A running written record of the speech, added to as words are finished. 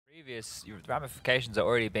Previous ramifications are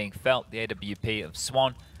already being felt. The AWP of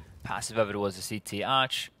Swan, passive over towards the CT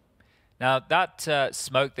arch. Now that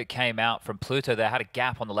smoke that came out from Pluto, they had a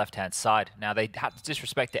gap on the left-hand side. Now they had to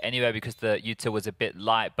disrespect it anyway because the U2 was a bit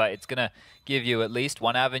light, but it's going to give you at least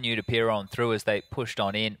one avenue to peer on through as they pushed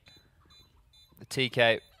on in. The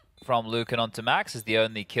TK from Lucan onto Max is the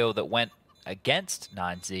only kill that went against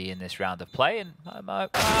 9Z in this round of play, and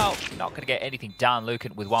well, not going to get anything done.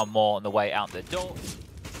 Lucan with one more on the way out the door.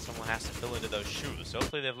 Someone has to fill into those shoes.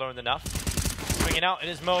 Hopefully they've learned enough. Swinging out, it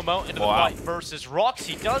is Momo into the fight versus ropz.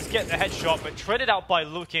 He does get the headshot, but treaded out by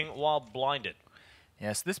Lucan while blinded.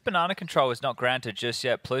 Yes, this banana control is not granted just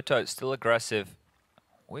yet. Pluto still aggressive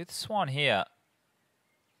with Swan here.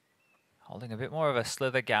 Holding a bit more of a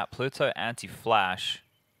slither gap. Pluto anti-flash.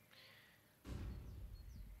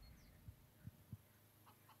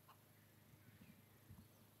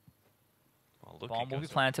 Bomb will be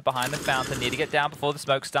planted behind the fountain. Need to get down before the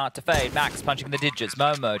smoke start to fade. Max punching the digits.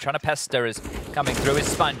 Momo trying to pester is coming through. Is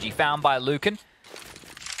Spongy found by Lucan.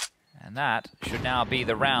 And that should now be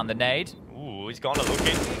the round. The nade. Ooh, he's gone to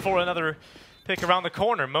Lucan for another pick around the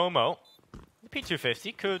corner. Momo, the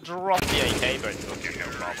P250 could drop the AK, but Lucan no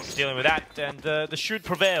problem dealing with that. And the shoot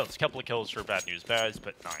prevails. A couple of kills for Bad News Bears,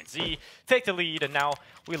 but 9Z take the lead. And now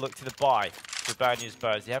we look to the buy for Bad News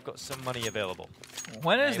Bears. They have got some money available.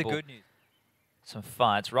 When is the good news? Some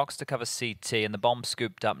fights. Rocks to cover CT, and the bomb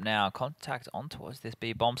scooped up now. Contact on towards this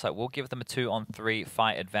B bomb site will give them a 2-on-3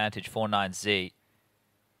 fight advantage for 9Z.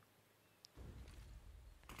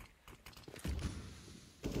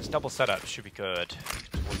 This double setup should be good.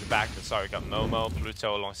 Towards the back, sorry, we got Momo,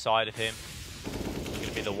 Pluto alongside of him. It's going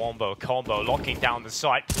to be the wombo combo, locking down the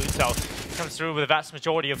site. Pluto comes through with the vast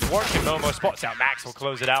majority of the work, and Momo spots out Max, will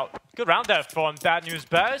close it out. Good round there from Bad News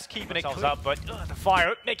Bears, keeping it up, but the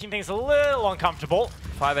fire making things a little uncomfortable.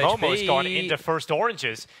 5 HP. Momo's gone into first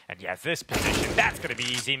oranges, and yes, this position, that's going to be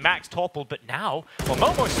easy. Max toppled, but now, well,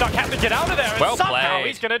 Momo's stuck having to get out of there, and somehow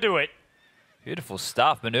he's going to do it. Beautiful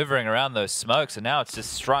stuff, maneuvering around those smokes, and now it's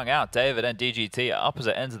just strung out. David and DGT are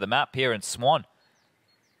opposite ends of the map here in Swan.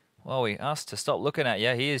 Well, we asked to stop looking at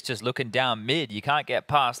you. He is just looking down mid. You can't get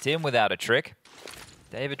past him without a trick.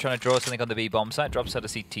 David trying to draw something on the B bomb site. Drops out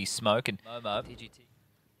of CT smoke, and Momo. DGT.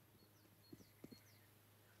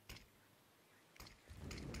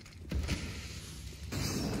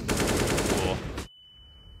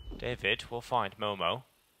 David will find Momo.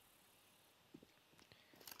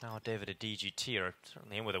 Now David and DGT are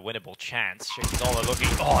certainly in with a winnable chance. Shakesdola looking,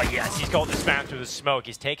 oh yes, he's got this man through the smoke.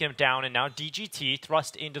 He's taken him down, and now DGT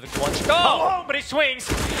thrust into the clutch. Oh, but he swings,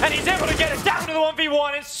 and he's able to get it down to the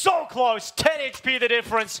 1v1. It's so close, 10 HP the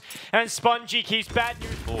difference, and Spongy keeps Bad News.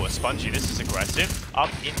 Oh, Spongy, this is aggressive. Up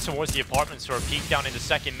in towards the apartments, or a peek down into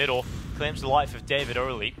second middle. Claims the life of David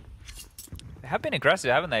early. They have been aggressive,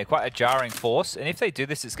 haven't they? Quite a jarring force, and if they do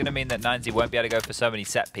this, it's going to mean that 9Z won't be able to go for so many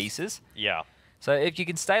set pieces. Yeah. So if you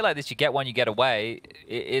can stay like this, you get one, you get away,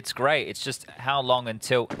 it's great. It's just how long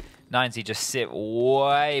until 9Z just sit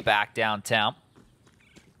way back downtown.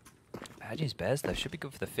 Bad News Bears, though, should be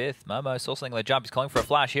good for the 5th. Momo saw something on the jump. He's calling for a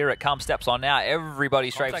flash. Here it comes. Steps on now. Everybody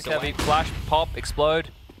straight for heavy. Flash, pop, explode,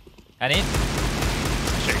 and in.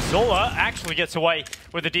 Zola actually gets away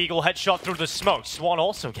with a deagle headshot through the smoke. Swan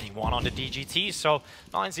also getting one onto DGT, so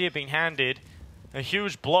 9Z have been handed a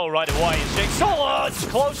huge blow right away. Zola is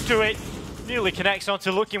close to it. Nearly connects onto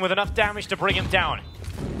Looking with enough damage to bring him down.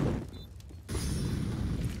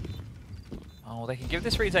 Oh, they can give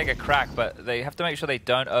this retake a crack, but they have to make sure they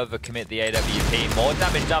don't overcommit the AWP. More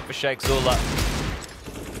damage done for Shakesdola.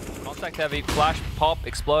 Contact heavy, flash, pop,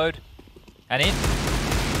 explode, and in.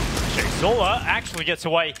 Zola actually gets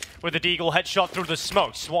away with a deagle headshot through the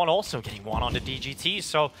smoke. Swan also getting one onto DGT,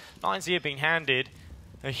 so 9Z have been handed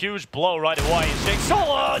a huge blow right away.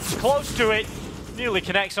 Zola is close to it. Nearly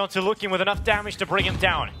connects onto Looking with enough damage to bring him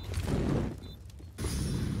down.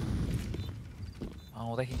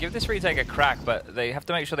 Oh, they can give this retake a crack, but they have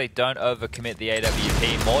to make sure they don't overcommit the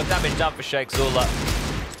AWP. More damage done for Shakesdola.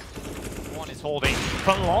 One is holding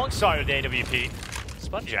from alongside of the AWP.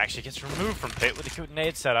 Spongy actually gets removed from pit with a good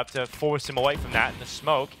nade setup to force him away from that in the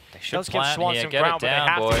smoke. They should give Swan some ground, but they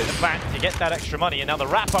have to get the plant to get that extra money. And now the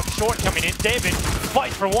wrap-up short coming in. David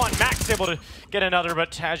fight for one. Max able to get another,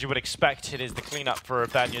 but as you would expect, it is the cleanup for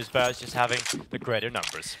Bad News Bears, just having the greater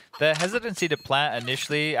numbers. The hesitancy to plant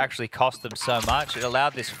initially actually cost them so much. It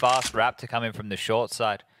allowed this fast wrap to come in from the short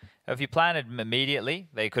side. If you planted immediately,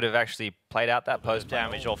 they could have actually played out that post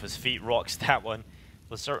damage off his feet. Rocks that one.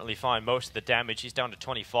 Will certainly find most of the damage. He's down to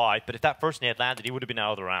 25, but if that first nade landed, he would have been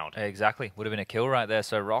out of the round. Exactly. Would have been a kill right there.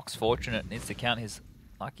 So Rock's fortunate. Needs to count his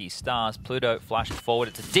Lucky stars. Pluto flashed forward.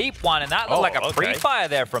 It's a deep one, and that looked like a pre-fire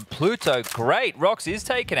there from Pluto. Great. ropz is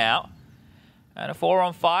taken out. And a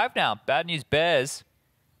 4-on-5 now. Bad news bears.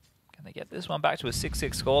 Can they get this one back to a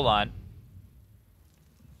 6-6 scoreline?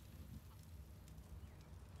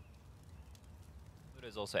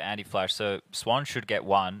 Pluto's also anti-flash, so Swan should get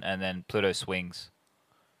one, and then Pluto swings.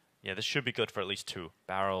 Yeah, this should be good for at least 2.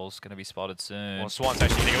 Barrel's going to be spotted soon. Well, Swan's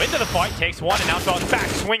actually going to go into the fight, takes one, and now goes back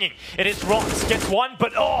swinging. It is ropz, gets one,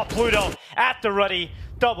 but Pluto at the ready,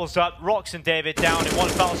 doubles up. ropz and David down in one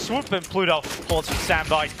foul swoop, and Pluto holds some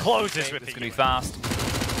sandbags, closes with It's the... going to be fast.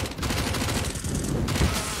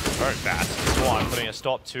 Very fast. Swan putting a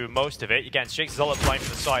stop to most of it. Again, kscerato playing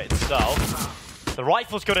for the site itself. The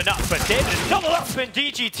rifle's good enough, but David is double up, and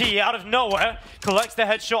DGT out of nowhere collects the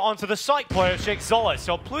headshot onto the site player, kscerato.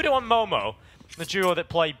 So Pluto and Momo, the duo that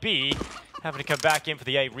play B, having to come back in for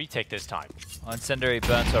the A retake this time. Incendiary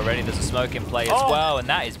burnt already. There's a smoke in play as well, and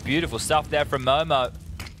that is beautiful stuff there from Momo.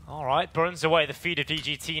 All right, burns away the feed of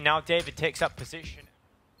DGT. Now David takes up position.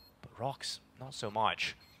 But ropz, not so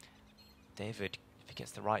much. David, if he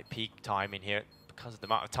gets the right peak time in here, because of the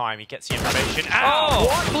amount of time he gets the information.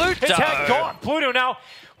 Pluto! His head gone. Pluto now,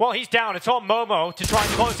 well, he's down. It's on Momo to try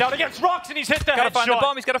and close out against ropz, and he's hit the headshot. He's got to find the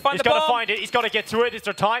bomb. He's got to find the bomb. He's got to find it. He's got to get to it. Is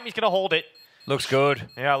there time? He's going to hold it. Looks good.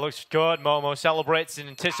 Yeah, looks good. Momo celebrates in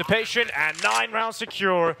anticipation, and 9 rounds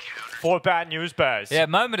secure for Bad News Bears. Yeah,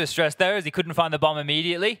 moment of stress there as he couldn't find the bomb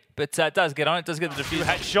immediately, but does get on it, does get the defuse.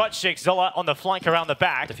 Headshot, kscerato on the flank around the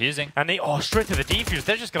back. Defusing. And they, straight to the defuse.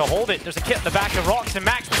 They're just going to hold it. There's a kit in the back of ropz, and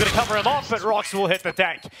Max is going to cover him off, but ropz will hit the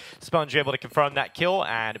deck. Sponge able to confirm that kill,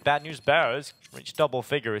 and Bad News Bears reach double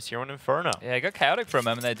figures here on Inferno. Yeah, it got chaotic for a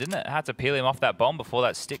moment there, didn't it? Had to peel him off that bomb before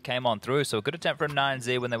that stick came on through, so a good attempt from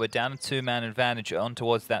 9Z when they were down a 2-man advantage on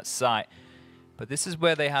towards that site. But this is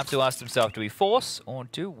where they have to ask themselves, do we force or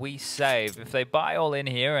do we save? If they buy all in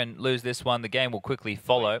here and lose this one, the game will quickly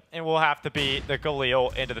follow. It will have to be the Galileo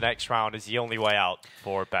into the next round is the only way out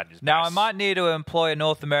for Bad News Bears. Now, I might need to employ a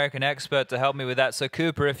North American expert to help me with that. So,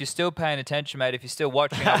 Cooper, if you're still paying attention, mate, if you're still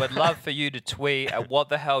watching, I would love for you to tweet at what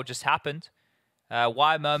the hell just happened.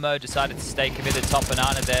 Why Momo decided to stay committed top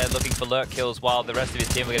banana there, looking for lurk kills while the rest of his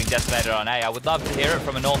team were getting decimated on A. I would love to hear it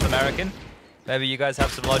from a North American. Maybe you guys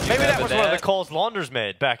have some logic. Maybe that was there. one of the calls Launders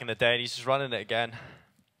made back in the day, and he's just running it again.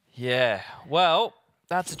 Yeah, well,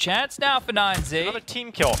 that's a chance now for 9Z. Another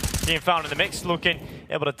team kill being found in the mix, looking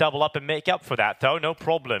able to double up and make up for that, though. No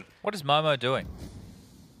problem. What is Momo doing?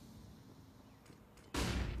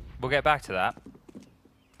 We'll get back to that.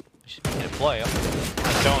 She's making a play.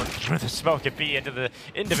 Don't through the smoke and B into the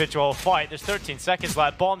individual fight. There's 13 seconds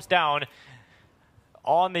left. Bombs down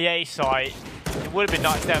on the A side. It would have been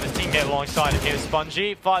nice to have his teammate alongside him here,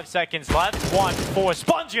 Spongy. 5 seconds left. 1 for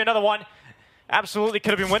Spongy. Another one. Absolutely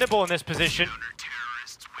could have been winnable in this position.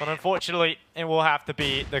 But unfortunately, it will have to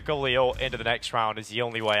be the Galileo into the next round is the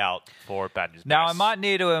only way out for Bad News Bears. Now, I might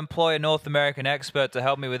need to employ a North American expert to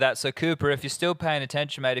help me with that. So, Cooper, if you're still paying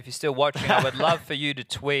attention, mate, if you're still watching, I would love for you to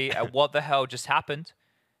tweet at what the hell just happened.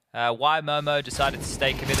 Why Momo decided to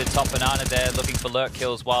stay committed top banana there, looking for lurk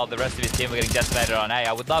kills while the rest of his team were getting decimated on A.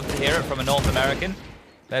 I would love to hear it from a North American.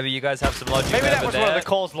 Maybe you guys have some logic. Maybe that was there. one of the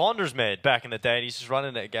calls Launders made back in the day, and he's just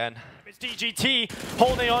running it again. It's DGT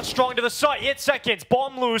holding on strong to the site. 8 seconds.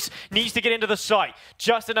 Bomb loose. Needs to get into the site.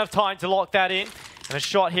 Just enough time to lock that in. And a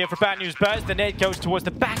shot here for Bad News Bears. The nade goes towards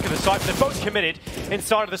the back of the site, but they're both committed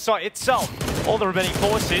inside of the site itself. All the remaining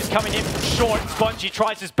forces coming in from short. Spongy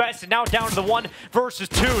tries his best, and now down to the 1 versus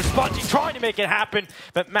 2. Spongy trying to make it happen,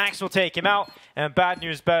 but Max will take him out. And Bad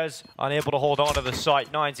News Bears unable to hold on to the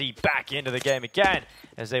site. 9Z back into the game again,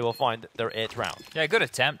 as they will find their 8th round. Yeah, good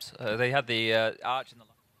attempt. They had the arch in the...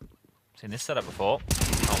 Seen this setup before.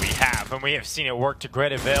 Oh, we have, and we have seen it work to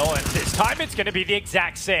great avail, and this time it's going to be the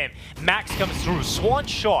exact same. Max comes through. Swan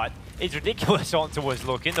shot is ridiculous onto his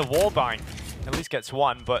look in the wallbang. At least gets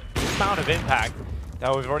one, but the amount of impact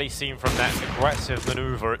that we've already seen from that aggressive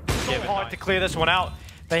maneuver. So hard to clear this one out.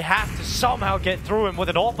 They have to somehow get through him with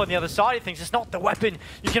an AWP on the other side of things. It's not the weapon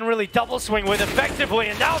you can really double swing with effectively,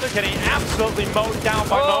 and now they're getting absolutely mowed down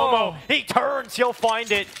by Momo. He turns, he'll find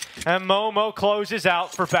it, and Momo closes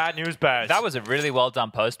out for Bad News Bears. That was a really well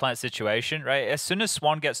done post-plant situation, right? As soon as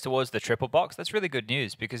Swan gets towards the triple box, that's really good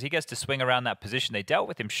news because he gets to swing around that position. They dealt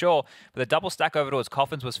with him, sure, but the double stack over towards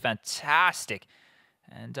Coffins was fantastic.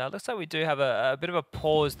 And looks like we do have a bit of a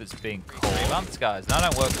pause that's being called. Guys, I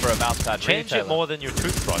don't work for a mousepad Change retailer. it more than your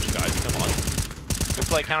toothbrush, guys. Come on. We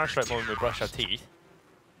play Counter-Strike more than we brush our teeth.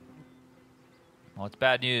 Well, it's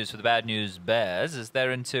bad news for the Bad News Bears as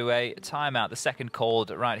they're into a timeout. The second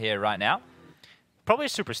called right here, right now. probably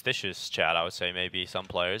superstitious, Chad, I would say, maybe, some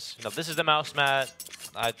players. You know, this is the mouse mat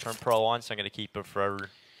I turned pro on, so I'm going to keep it forever.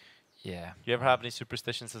 Yeah. You ever have any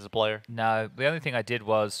superstitions as a player? No. The only thing I did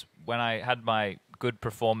was when I had my good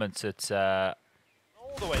performance at... all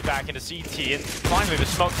the way back into CT, and finally the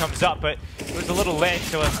smoke comes up, but there's a little ledge,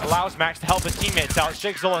 so it allows Max to help his teammates out.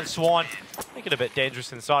 Shigzilla and Swan make it a bit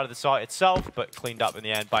dangerous inside of the site itself, but cleaned up in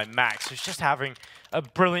the end by Max, who's just having a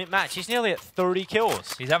brilliant match. He's nearly at 30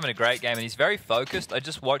 kills. He's having a great game, and he's very focused. I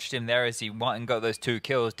just watched him there as he went and got those 2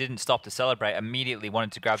 kills, didn't stop to celebrate, immediately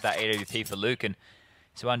wanted to grab that AWP for Lucan.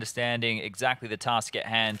 So understanding exactly the task at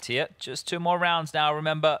hand here. Just 2 more rounds now,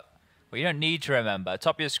 remember. Well, you don't need to remember.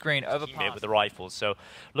 Top of your screen, overpass. With the rifles, so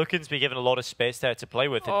Lucan's been given a lot of space there to play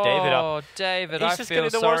with. And David up. Oh, David, I feel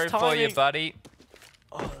sorry for you, buddy.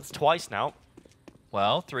 Oh, that's twice now.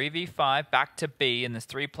 Well, 3v5, back to B, and there's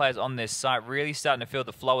 3 players on this site. Really starting to feel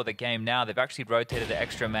the flow of the game now. They've actually rotated the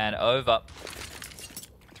extra man over.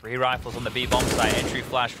 3 rifles on the B bomb site. Entry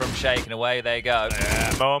flash from Shake, and away they go.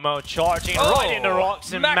 Yeah, Momo charging right into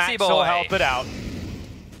rocks, and Max will help it out.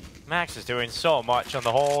 Max is doing so much on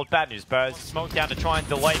the hold. Bad news bears. Smoke down to try and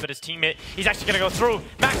delay, but his teammate, he's actually going to go through.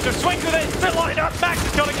 Max just swings with it. Still lined up. Max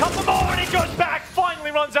has got a couple more, and he goes back.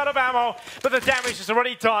 Finally runs out of ammo, but the damage is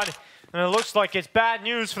already done. And it looks like it's bad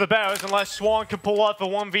news for the Bears unless Swan can pull out the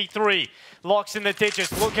 1v3. Locks in the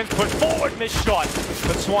digits, looking to push forward, missed shot.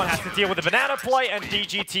 But Swan has to deal with the banana play, and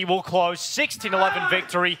DGT will close. 16-11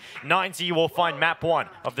 victory. 9Z will find map 1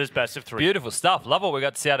 of this best of 3. Beautiful stuff. Love what we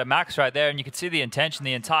got to see out of Max right there, and you can see the intention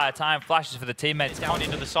the entire time. Flashes for the teammates. Down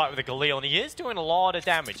into the site with a Galil, and he is doing a lot of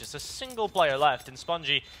damage. Just a single player left, and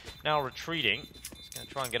Spongy now retreating. He's going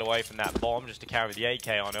to try and get away from that bomb just to carry the AK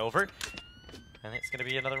on over. And it's going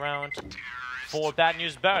to be another round for Bad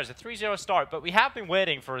News Bears. A 3-0 start, but we have been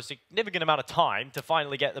waiting for a significant amount of time to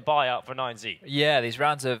finally get the buyout for 9Z. Yeah, these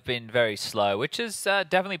rounds have been very slow, which is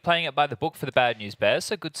definitely playing it by the book for the Bad News Bears.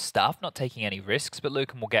 So good stuff, not taking any risks, but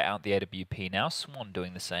Lucan will get out the AWP now. Swan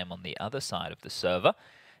doing the same on the other side of the server.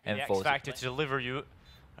 And the X Factor to deliver you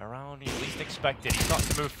around you least expected. He's not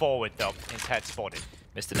to move forward, though. His head spotted.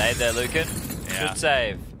 Mr. Nade there, Lucan. Yeah. Good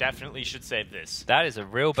save. Definitely should save this. That is a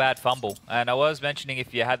real bad fumble. And I was mentioning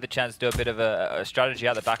if you had the chance to do a bit of a strategy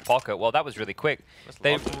out the back pocket, well, that was really quick.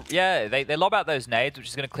 They lob out those nades, which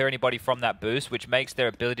is going to clear anybody from that boost, which makes their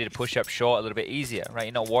ability to push up short a little bit easier, right?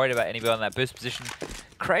 You're not worried about anybody on that boost position.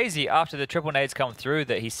 Crazy after the triple nades come through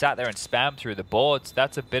that he sat there and spammed through the boards.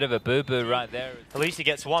 That's a bit of a boo-boo right there. At least he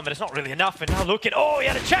gets one, but it's not really enough. And now look at, oh, he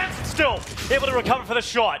had a chance and still able to recover for the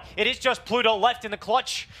shot. It is just Pluto left in the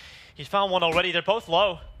clutch. He's found one already. They're both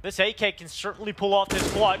low. This AK can certainly pull off this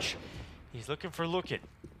clutch. He's looking for Lucan.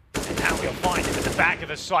 And now he'll find him at the back of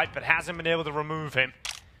the site, but hasn't been able to remove him.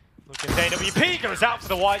 Lucan's AWP goes out for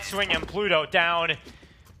the wide swing, and Pluto down.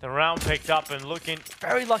 The round picked up, and Lucan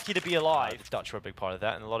very lucky to be alive. The Dutch were a big part of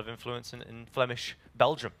that, and a lot of influence in Flemish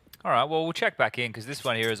Belgium. All right, well, we'll check back in, because this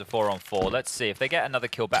one here is a 4-on-4. Let's see if they get another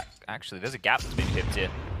kill back. Actually, there's a gap that's been pipped here.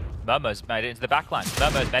 Momo's made it into the backline.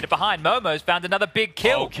 Momo's made it behind. Momo's found another big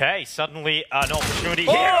kill. Okay, suddenly an opportunity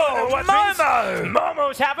here. Oh, Momo!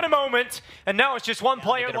 Momo's having a moment, and now it's just one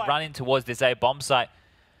player left. They're going to run in towards this A bomb site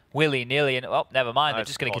willy-nilly, and well, never mind. They're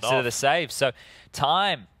just going to consider the save. So,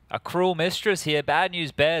 time, a cruel mistress here. Bad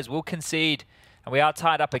News Bears will concede, and we are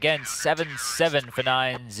tied up again, 7-7 for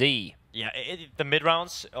 9Z. Yeah, the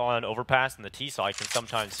mid-rounds on Overpass and the T side can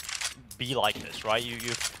sometimes be like this, right? You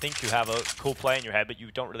think you have a cool play in your head, but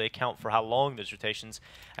you don't really account for how long those rotations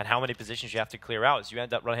and how many positions you have to clear out. So you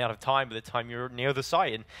end up running out of time by the time you're near the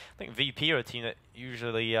site. And I think VP are a team that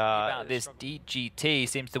usually... this DGT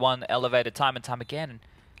seems to one elevated time and time again. And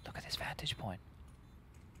look at this vantage point.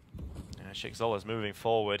 Shigzilla's moving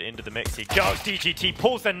forward into the mix. He goes, DGT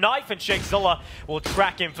pulls the knife, and Shigzilla will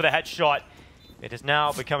track him for the headshot. It is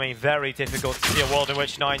now becoming very difficult to see a world in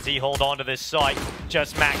which 9Z hold on to this site.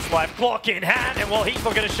 Just Max left, clock in hand, and well, he's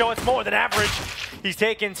not going to show us more than average. He's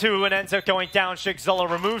taken 2 and ends up going down. Shigzilla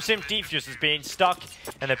removes him. Defuse is being stuck,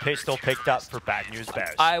 and the pistol picked up for Bad News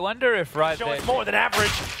Bears. I wonder if right show there... us more than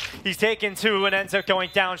average. He's taken 2 and ends up going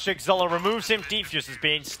down. Shigzilla removes him. Defuse is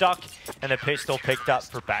being stuck, and the pistol picked up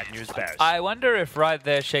for Bad News Bears. I wonder if right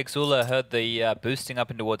there Shigzilla heard the boosting up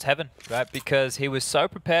in towards heaven, right? Because he was so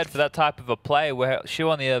prepared for that type of a play where shoe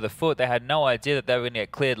on the other foot, they had no idea that they were going to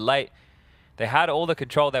get cleared late. They had all the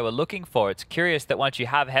control they were looking for. It's curious that once you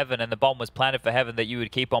have heaven and the bomb was planted for heaven that you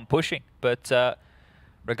would keep on pushing. But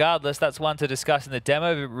regardless, that's one to discuss in the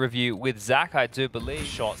demo review with Zach, I do believe.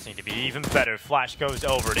 Shots need to be even better. Flash goes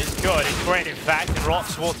over. It is good. It's great, in fact. And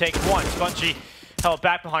ropz will take 1. Spongy held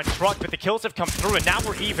back behind truck, but the kills have come through, and now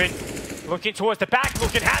we're even. Looking towards the back.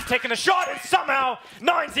 Lucan has taken a shot, and somehow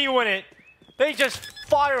 9Z win it. They just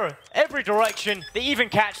fire every direction. They even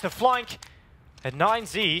catch the flank. And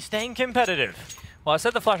 9Z staying competitive. Well, I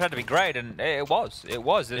said the flash had to be great, and it was. It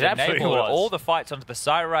absolutely was. All the fights onto the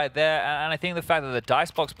side right there, and I think the fact that the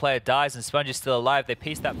Dicebox player dies and Sponge is still alive, they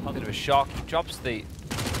piece that puck into a shock, drops the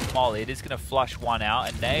molly. It is going to flush one out,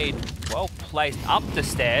 and Nade, well placed up the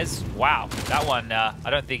stairs. Wow, that one, I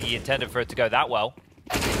don't think he intended for it to go that well.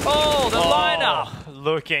 Oh, the liner!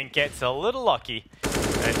 Looking gets a little lucky,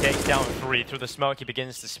 and takes down 3 through the smoke. He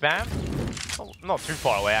begins to spam. Oh, not too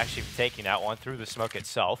far away, actually, taking that one through the smoke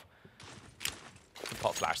itself.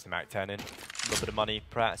 Pop flash the Mac 10 in. A little bit of money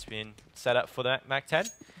perhaps being set up for that Mac 10.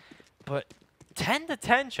 But 10 to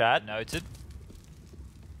 10, Chad. Noted.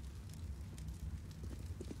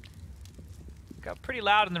 Got pretty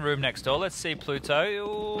loud in the room next door. Let's see Pluto.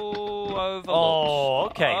 Ooh, overlooked. Oh,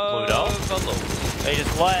 okay, Pluto. Overlooked.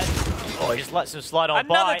 He just lets him slide on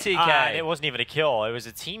Another by. TK. And it wasn't even a kill. It was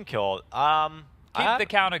a team kill. Keep the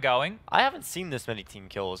counter going. I haven't seen this many team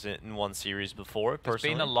kills in one series before,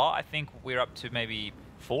 personally. It's been a lot. I think we're up to maybe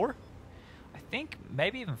 4? I think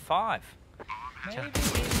maybe even 5. Maybe even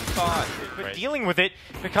 5. But dealing with it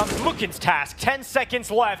becomes Lookin's task. 10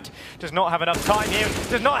 seconds left. Does not have enough time here.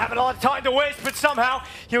 Does not have a lot of time to waste, but somehow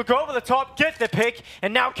he'll go over the top, get the pick,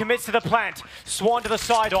 and now commits to the plant. Swan to the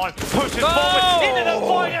side on, pushes forward into the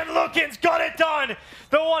fight, and Lookin's got it done.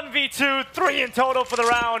 The 1v2, 3 in total for the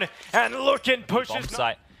round, and Lookin pushes. Bomb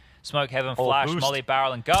site. Smoke heaven, flash, boost. molly,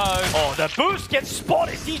 barrel, and go. Oh, the boost gets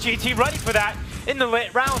spotted. DGT ready for that. In the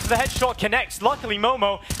late rounds, the headshot connects. Luckily,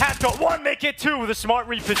 Momo has got 1, make it 2 with a smart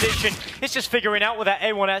reposition. It's just figuring out where that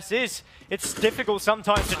A1S is. It's difficult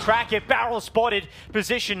sometimes to track it. Barrel spotted,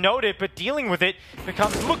 position noted, but dealing with it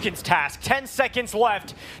becomes Lookin's task. 10 seconds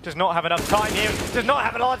left. Does not have enough time here. Does not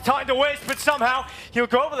have a lot of time to waste, but somehow he'll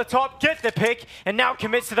go over the top, get the pick, and now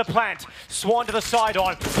commits to the plant. Swan to the side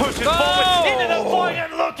on, pushes forward into the fight,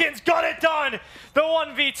 and Lookin's got it done. The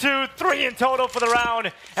 1v2, 3 in total for the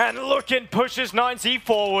round, and Lookin pushes 9Z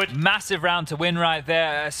forward. Massive round to win right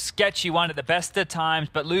there. A sketchy one at the best of times,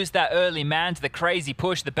 but lose that early man to the crazy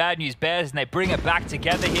push, the Bad News Bears, and they bring it back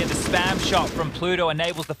together here. The spam shot from Pluto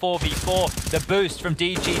enables the 4v4. The boost from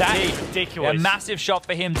DGT. That is ridiculous. A massive shot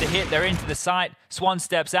for him to hit. They're into the site. Swan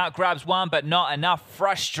steps out, grabs one, but not enough.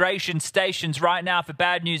 Frustration stations right now for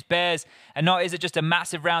Bad News Bears. And not is it just a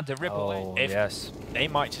massive round to rip away. Yes. They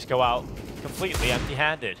might just go out completely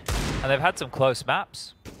empty-handed. And they've had some close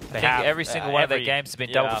maps. I think every single one of their games has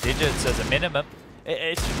been double digits as a minimum.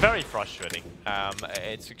 It's very frustrating.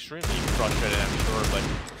 It's extremely frustrating, I'm sure, but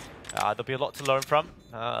there'll be a lot to learn from,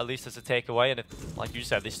 at least as a takeaway. And if, like you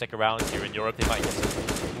said, they stick around here in Europe, they might get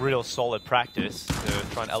some real solid practice to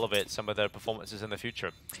try and elevate some of their performances in the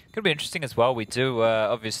future. Could be interesting as well. We do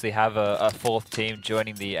obviously have a 4th team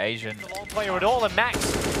joining the Asian. The long player at all, and Max,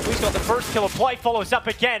 who's got the first kill of play, follows up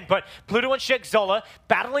again. But Pluto and Shekzola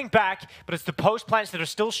battling back, but it's the post plants that are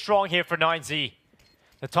still strong here for 9Z.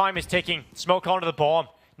 The time is ticking. Smoke onto the bomb.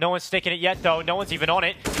 No one's sticking it yet, though. No one's even on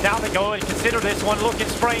it. Now they go and consider this one. Looking,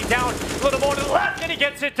 spraying down. A little more to the left, and he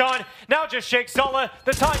gets it done. Now just Shekzola.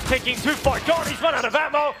 The time's ticking too far gone. He's run out of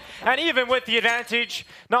ammo. And even with the advantage,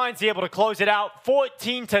 9's able to close it out.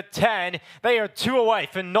 14 to 10. They are 2 away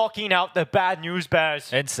from knocking out the Bad News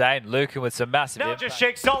Bears. Insane. Lucan with some massive now impact. just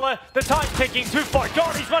Shekzola. The time's ticking too far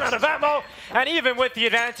gone. He's run out of ammo. And even with the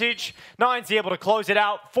advantage, 9's able to close it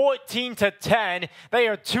out. 14 to 10. They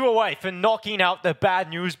are 2 away from knocking out the Bad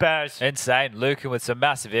News Bears. Insane. Lucan with some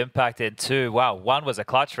massive impact in 2. Wow, one was a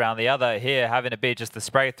clutch round. The other here having to be just the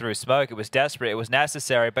spray through smoke. It was desperate. It was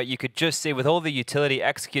necessary. But you could just see with all the utility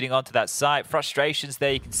executing onto that site, frustrations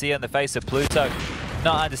there you can see on the face of Pluto.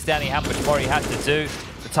 Not understanding how much more he had to do.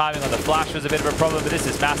 The timing on the flash was a bit of a problem, but this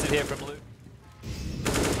is massive here from Lucan.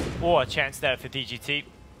 Oh, a chance there for DGT.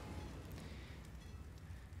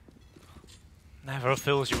 Never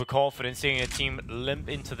fills you with confidence seeing a team limp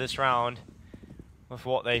into this round with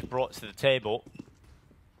what they've brought to the table.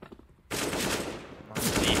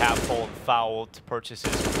 They have fallen foul to purchase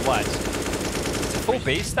his flesh. Full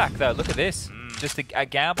B stack though, look at this. Just a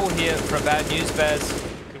gamble here from Bad News Bears.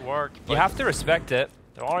 Good work. You have to respect it.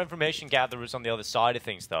 There are information gatherers on the other side of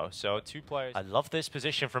things though, so 2 players. I love this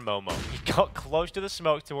position from Momo. He got close to the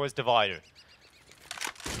smoke towards Divider.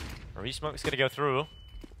 Re-smoke's gonna go through.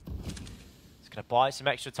 It's gonna buy some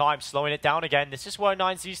extra time, slowing it down again. This is where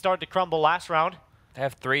 9Z started to crumble last round. They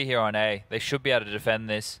have 3 here on A. They should be able to defend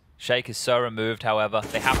this. Shake is so removed, however.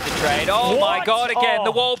 They have to trade. Oh my god, again,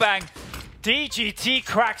 the wall bang. DGT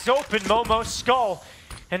cracks open Momo's skull.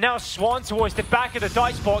 And now Swan towards the back of the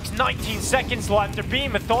dice box. 19 seconds left. They're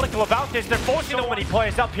being methodical about this. They're forcing so many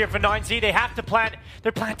players up here for 9Z. They have to plant.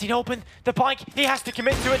 They're planting open. The bike, he has to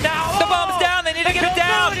commit to it now. The bomb's down. They need to get it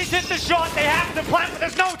down. He's hit the shot. They have to plant, but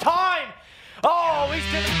there's no time. Oh,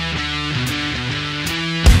 he's